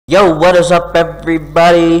Yo, what is up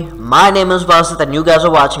everybody? My name is BotBot and you guys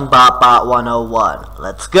are watching BotBot 101.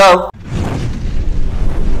 Let's go!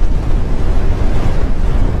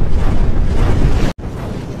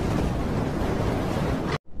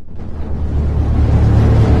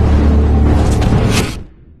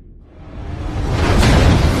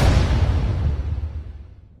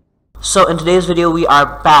 So in today's video we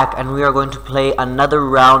are back and we are going to play another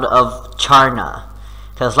round of Charna.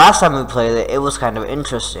 Because last time we played it, it was kind of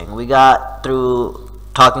interesting. We got through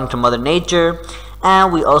talking to Mother Nature,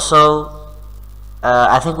 and we also,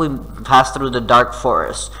 I think we passed through the dark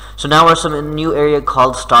forest. So now we're in a new area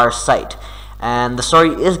called Star Sight. And the story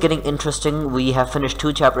is getting interesting. We have finished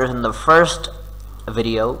 2 chapters in the first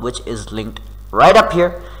video, which is linked right up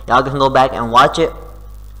here. Y'all can go back and watch it.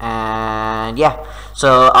 And yeah,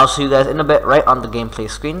 so I'll see you guys in a bit right on the gameplay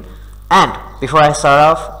screen. And before I start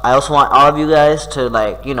off, I also want all of you guys to,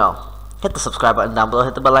 like, you know, hit the subscribe button down below,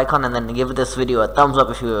 hit the bell icon, and then give this video a thumbs up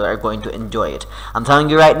if you are going to enjoy it. I'm telling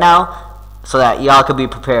you right now so that y'all can be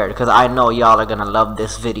prepared, because I know y'all are gonna love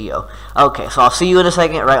this video. Okay, so I'll see you in a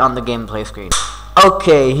second right on the gameplay screen.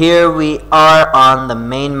 Okay, here we are on the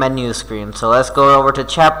main menu screen. So let's go over to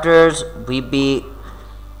chapters. We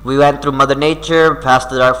went through Mother Nature, past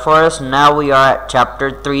the dark forest. Now we are at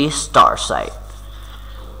chapter 3, Star Sight.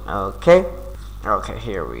 Okay,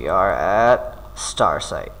 here we are at Star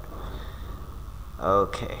Sight.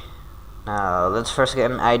 Okay, now let's first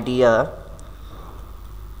get an idea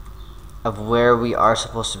of where we are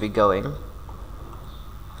supposed to be going.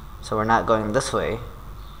 So we're not going this way.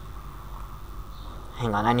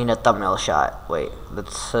 Hang on, I need a thumbnail shot. Wait,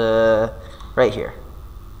 let's, right here.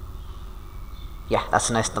 Yeah, that's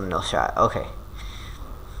a nice thumbnail shot. Okay,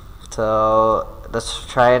 so let's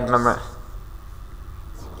try and remember.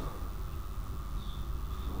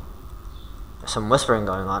 Some whispering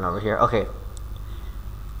going on over here. Okay.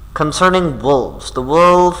 Concerning wolves. The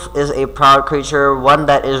wolf is a proud creature, one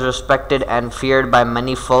that is respected and feared by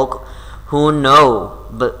many folk who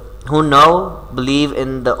believe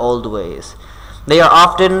in the old ways. They are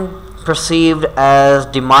often perceived as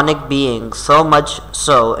demonic beings, so much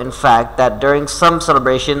so, in fact, that during some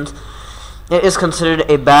celebrations, it is considered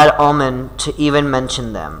a bad omen to even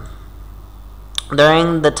mention them.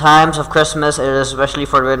 During the times of Christmas, it is especially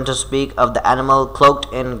forbidden to speak of the animal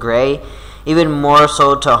cloaked in gray, even more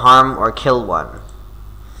so to harm or kill one.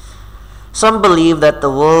 Some believe that the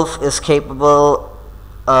wolf is capable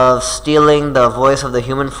of stealing the voice of the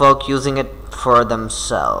human folk, using it for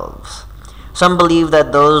themselves. Some believe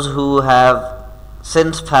that those who have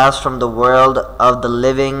since passed from the world of the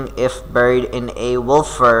living, if buried in a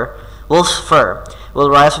wolf's fur, will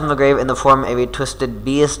rise from the grave in the form of a twisted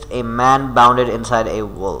beast, a man bounded inside a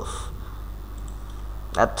wolf.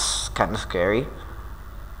 That's kind of scary.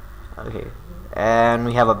 Okay, and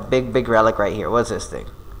we have a big relic right here. What's this thing?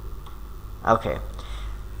 Okay.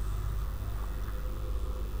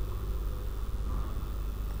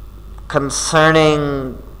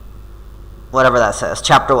 Concerning whatever that says,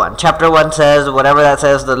 chapter 1. Chapter 1 says, whatever that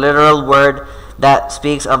says, the literal word that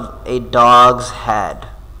speaks of a dog's head.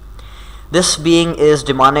 This being is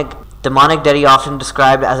demonic deity, often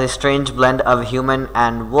described as a strange blend of human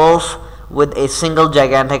and wolf, with a single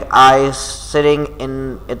gigantic eye sitting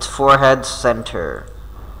in its forehead's center.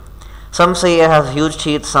 Some say it has huge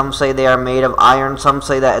teeth, some say they are made of iron, some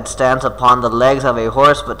say that it stands upon the legs of a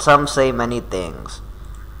horse, but some say many things.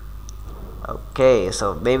 Okay,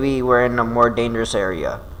 so maybe we're in a more dangerous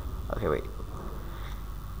area. Okay, wait.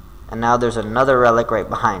 And now there's another relic right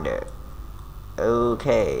behind it.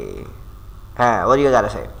 Okay. What do you gotta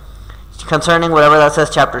say? Concerning whatever that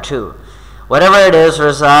says, chapter 2. Whatever it is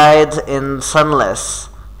resides in sunless,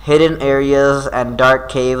 hidden areas and dark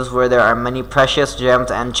caves where there are many precious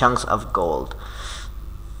gems and chunks of gold.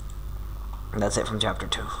 And that's it from chapter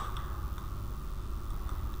 2.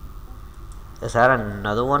 Is that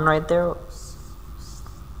another one right there?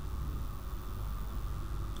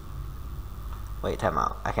 Wait, time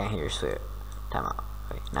out. I can't hear your spirit. Time out.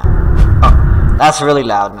 Wait, now. Oh, that's really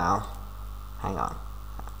loud now. Hang on.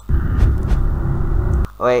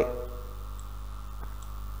 Wait.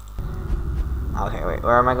 Okay, wait.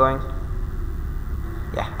 Where am I going?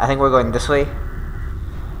 Yeah, I think we're going this way.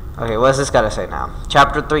 Okay, what's this gotta say now?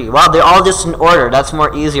 Chapter 3. Wow, they're all just in order. That's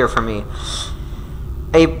more easier for me.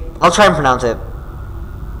 I'll try and pronounce it.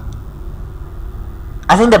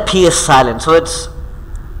 I think the P is silent, so it's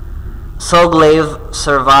Soglev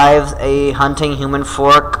survives a hunting human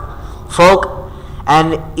folk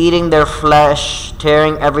and eating their flesh,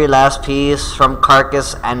 tearing every last piece from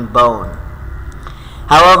carcass and bone.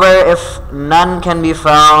 However, if none can be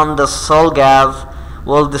found, the Solgav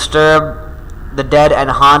will disturb the dead and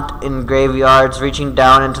haunt in graveyards, reaching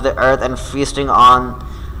down into the earth and feasting on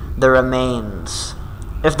the remains.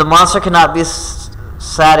 If the monster cannot be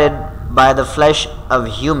sated by the flesh of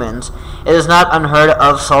humans, it is not unheard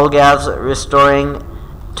of Solgav's resorting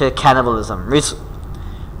to cannibalism.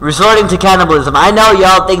 Resorting to cannibalism. I know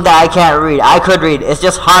y'all think that I can't read. I could read. It's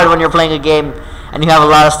just hard when you're playing a game and you have a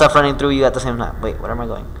lot of stuff running through you at the same time. Wait, where am I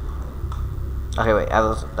going? Okay, wait. I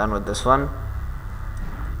was done with this one.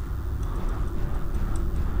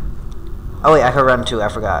 Oh wait, I could run too. I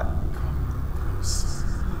forgot.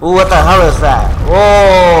 Ooh, what the hell is that?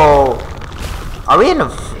 Whoa! Are we in a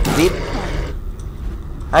deep?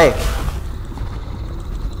 Hey.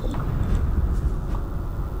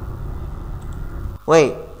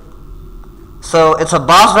 Wait. So it's a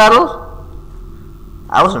boss battle?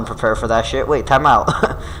 I wasn't prepared for that shit. Wait, time out.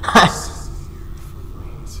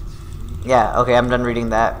 Yeah, okay, I'm done reading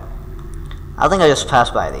that. I think I just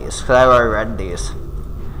passed by these, because I already read these.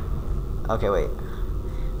 Okay, wait.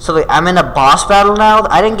 So wait, I'm in a boss battle now?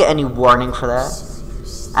 I didn't get any warning for that.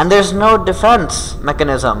 And there's no defense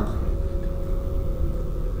mechanism.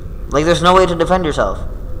 Like, there's no way to defend yourself.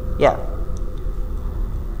 Yeah.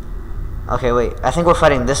 Okay, wait. I think we're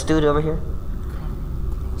fighting this dude over here.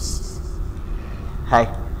 Hey.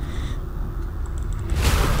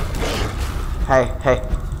 Hey, hey,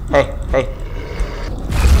 hey, hey.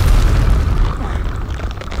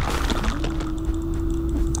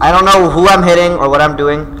 I don't know who I'm hitting or what I'm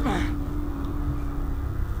doing.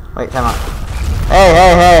 Wait, time out. Hey,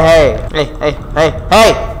 hey, hey, hey. Hey, hey, hey,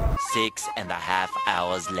 hey! 6.5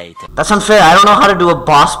 hours later. That's unfair. I don't know how to do a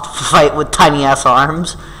boss fight with tiny ass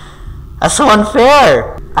arms. That's so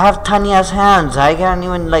unfair. I have tiny ass hands. I can't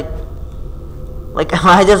even like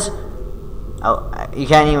I just. Oh, you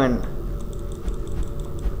can't even.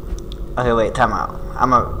 Okay, wait. Time out.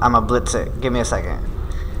 I'm a blitz it. Give me a second.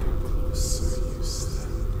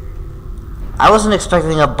 I wasn't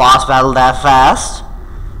expecting a boss battle that fast.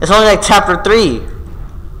 It's only like chapter 3.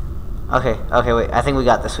 Okay, okay, wait. I think we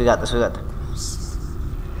got this. We got this. We got this.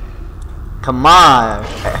 Come on.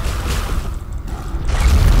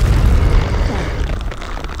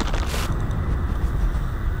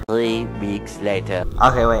 3 weeks later.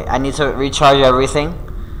 Okay, wait. I need to recharge everything.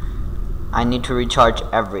 I need to recharge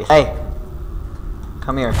everything. Hey.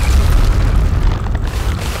 Come here.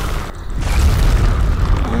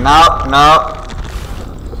 No, no.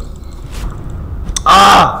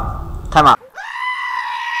 Ah! Time out.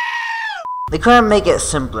 They couldn't make it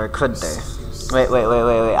simpler, could they? Wait.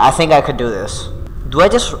 I think I could do this. Do I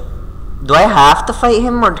have to fight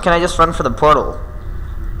him, or can I just run for the portal?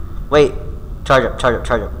 Wait. Charge up, charge up,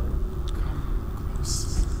 charge up.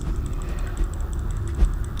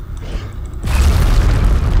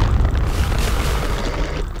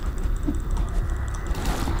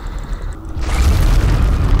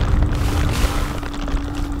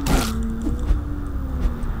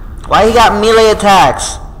 Why you got melee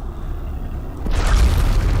attacks?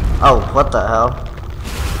 Oh, what the hell?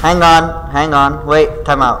 Hang on, wait,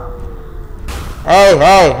 time out. Hey,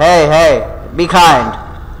 hey, hey, hey, be kind.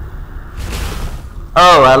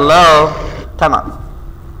 Oh, hello. Time out.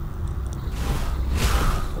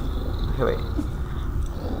 Okay, wait.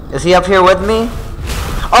 Is he up here with me?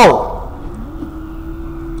 Oh!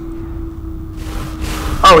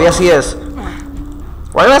 Oh, yes he is.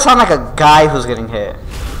 Why do I sound like a guy who's getting hit?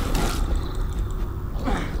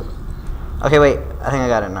 Okay, wait. I think I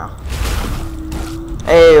got it now.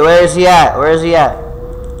 Hey, where is he at? Where is he at?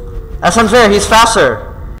 That's unfair. He's faster.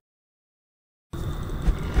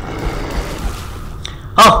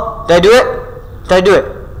 Oh, did I do it? Did I do it?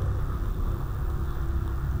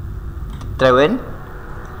 Did I win?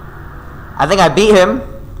 I think I beat him.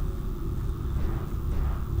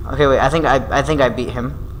 Okay, wait. I think I beat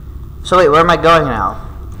him. So wait, where am I going now?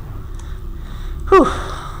 Whew.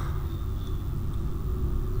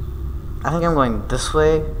 I think I'm going this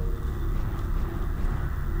way.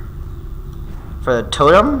 For the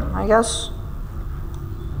totem, I guess?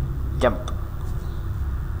 Jump.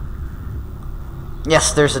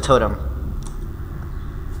 Yes, there's a totem.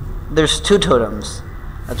 There's 2 totems.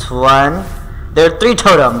 That's 1. There are 3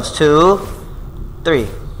 totems. 2, 3.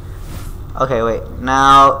 Okay, wait.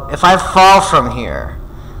 Now, if I fall from here,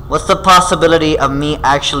 what's the possibility of me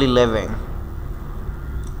actually living?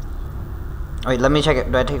 Wait, let me check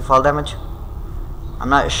it. Do I take fall damage? I'm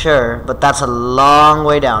not sure, but that's a long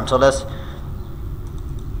way down. So let's...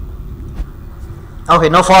 Okay,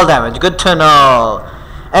 no fall damage. Good to know.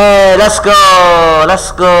 Hey, let's go.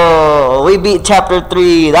 Let's go. We beat chapter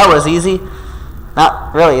 3. That was easy.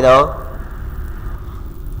 Not really, though.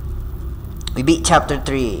 We beat chapter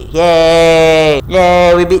 3. Yay!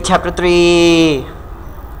 Yay! We beat chapter 3.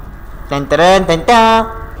 Dun, dun, dun, dun.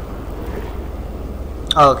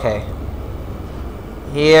 Okay.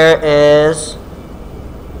 Here is...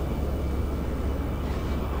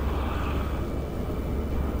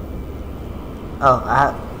 Oh,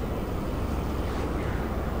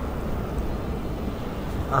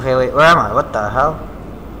 okay, wait, where am I? What the hell?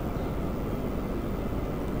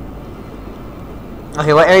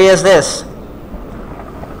 Okay, what area is this?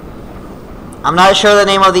 I'm not sure the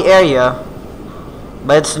name of the area,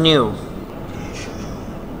 but it's new.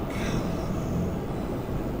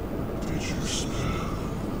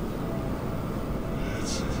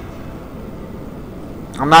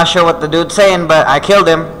 I'm not sure what the dude's saying, but I killed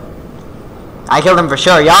him. I killed him for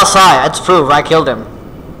sure. Y'all saw it. It's proof. I killed him.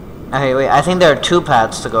 Okay, wait. I think there are 2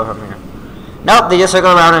 paths to go from here. Nope, they just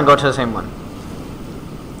circle around and go to the same one.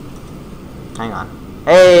 Hang on.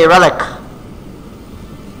 Hey, relic.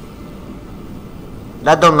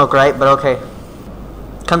 That don't look right, but okay.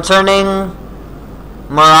 Concerning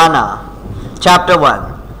Morana, Chapter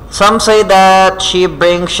 1. Some say that she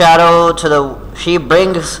brings shadow to the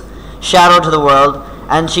world,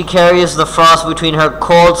 and she carries the frost between her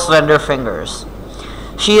cold, slender fingers.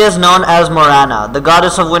 She is known as Morana, the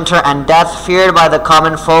goddess of winter and death, feared by the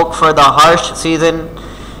common folk for the harsh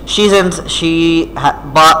seasons she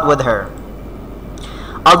brought with her.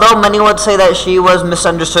 Although many would say that she was a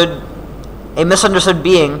misunderstood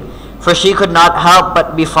being, for she could not help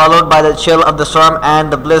but be followed by the chill of the storm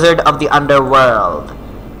and the blizzard of the underworld.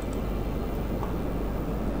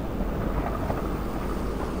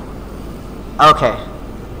 Okay.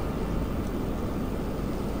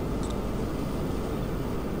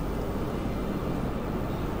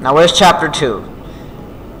 Now where's chapter 2?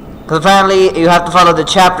 Because apparently you have to follow the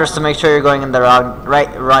chapters to make sure you're going in the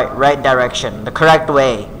right direction, the correct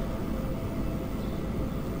way.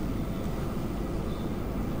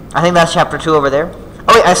 I think that's chapter 2 over there.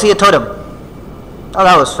 Oh wait, I see a totem. Oh,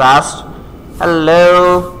 that was fast.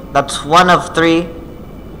 Hello. That's 1 of 3.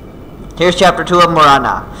 Here's chapter 2 of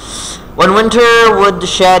Morana. When winter would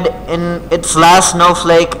shed in its last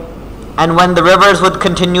snowflake, and when the rivers would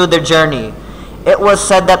continue their journey, it was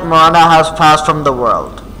said that Morana has passed from the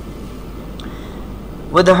world.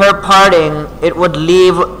 With her parting, it would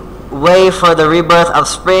leave way for the rebirth of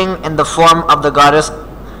spring in the form of the goddess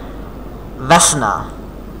Vesna.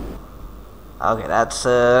 Okay, that's 2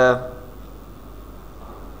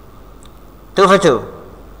 for 2.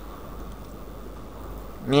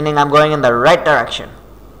 Meaning I'm going in the right direction.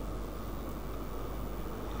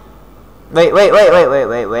 Wait.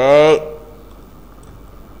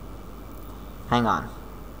 Hang on.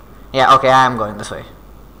 Yeah, okay, I am going this way.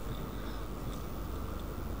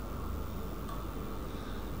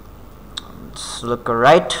 Let's look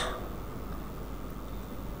right.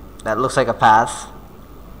 That looks like a path.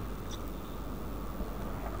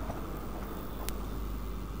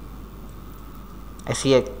 I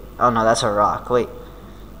see it. Oh no, that's a rock. Wait.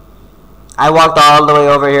 I walked all the way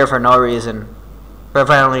over here for no reason. For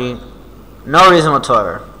apparently no reason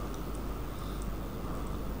whatsoever.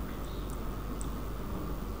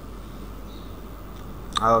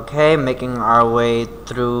 Okay, making our way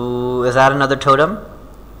through. Is that another totem?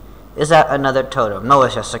 Is that another totem? No,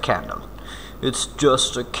 it's just a candle. It's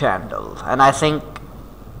just a candle. And I think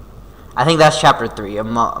that's chapter 3 of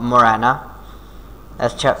Morana.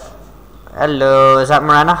 That's Hello, is that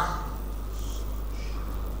Morana?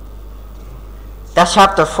 That's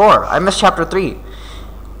chapter 4. I missed chapter 3.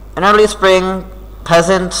 In early spring,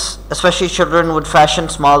 peasants, especially children, would fashion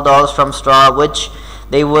small dolls from straw, which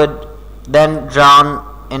they would then drown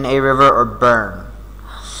in a river or burn.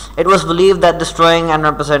 It was believed that destroying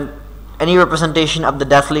any representation of the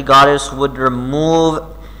deathly goddess would remove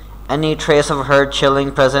any trace of her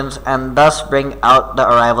chilling presence and thus bring out the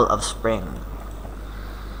arrival of spring.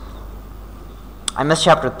 I missed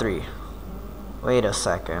chapter 3. Wait a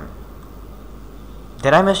second.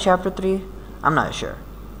 Did I miss chapter 3? I'm not sure.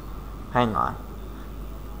 Hang on.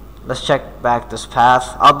 Let's check back this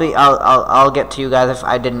path. I'll get to you guys if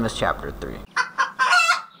I didn't miss chapter 3.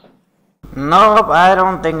 Nope, I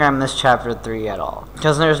don't think I missed chapter 3 at all.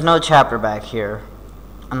 Because there's no chapter back here.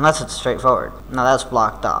 Unless it's straightforward. No, that's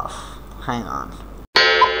blocked off. Hang on.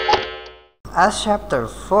 That's chapter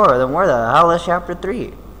 4, then where the hell is chapter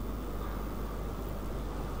 3?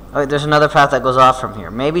 Oh, wait, there's another path that goes off from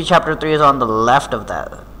here. Maybe chapter 3 is on the left of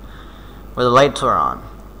that. Where the lights were on.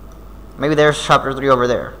 Maybe there's chapter 3 over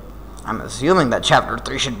there. I'm assuming that chapter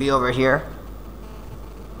 3 should be over here.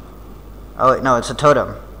 Oh wait, no, it's a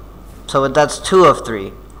totem. So that's 2 of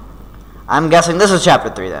 3. I'm guessing this is chapter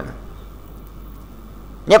 3 then.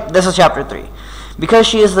 Yep, this is chapter 3. Because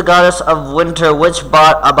she is the goddess of winter, which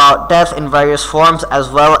brought about death in various forms as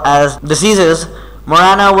well as diseases,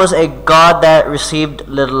 Morana was a god that received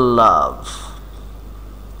little love.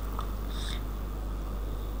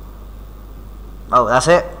 Oh, that's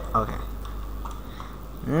it? Okay.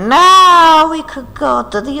 Now we could go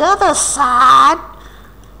to the other side.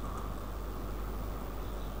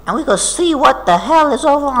 And we could see what the hell is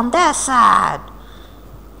over on that side.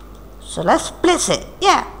 So let's split it.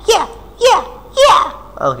 Yeah.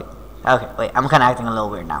 Okay, wait, I'm kind of acting a little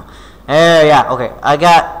weird now. Yeah, okay. I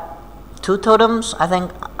got 2 totems, I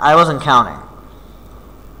think. I wasn't counting.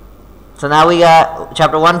 So now we got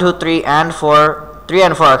chapter 1, 2, 3, and 4. 3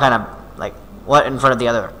 and 4 are kind of like one in front of the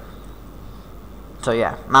other. So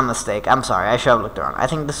yeah, my mistake. I'm sorry, I should have looked around. I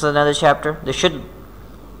think this is another chapter. There should...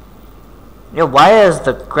 Yo, why is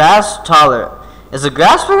the grass taller? Is the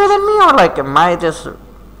grass bigger than me, or like am I just...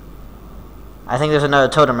 I think there's another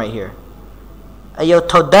totem right here. Yo,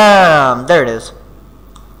 totem! There it is.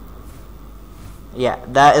 Yeah,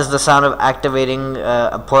 that is the sound of activating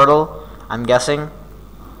a portal, I'm guessing.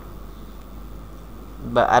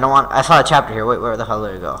 But I don't want... I saw a chapter here. Wait, where the hell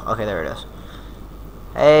did it go? Okay, there it is.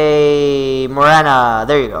 Hey, Morana.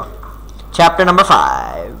 There you go. Chapter number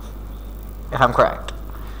 5. If I'm correct.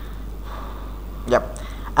 Yep.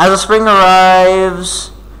 As the spring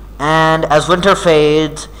arrives and as winter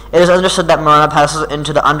fades, it is understood that Morana passes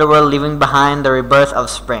into the underworld, leaving behind the rebirth of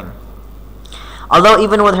spring. Although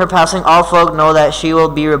even with her passing, all folk know that she will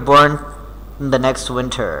be reborn in the next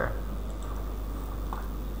winter.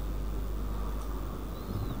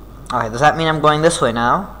 Okay, does that mean I'm going this way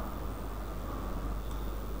now?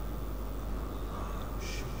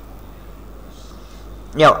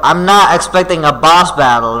 Yo, I'm not expecting a boss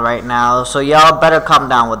battle right now, so y'all better calm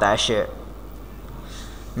down with that shit.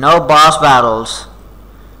 No boss battles.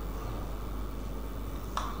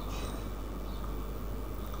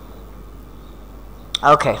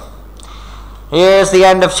 Okay. Here's the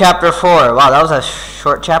end of chapter 4. Wow, that was a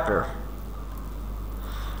short chapter.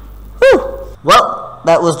 Whew! Well,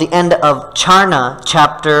 that was the end of Charna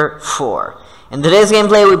chapter 4. In today's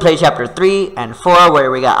gameplay, we played chapter 3 and 4, where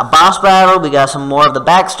we got a boss battle, we got some more of the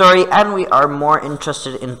backstory, and we are more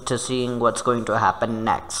interested into seeing what's going to happen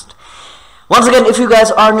next. Once again, if you guys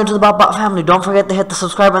are new to the BotBot family, don't forget to hit the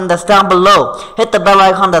subscribe button that's down below. Hit the bell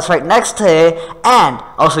icon that's right next to it, and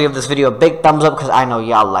also give this video a big thumbs up because I know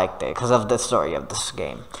y'all liked it because of the story of this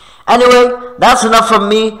game. Anyway, that's enough from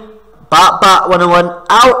me. BotBot 101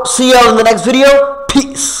 out. See y'all in the next video.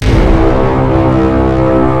 Peace.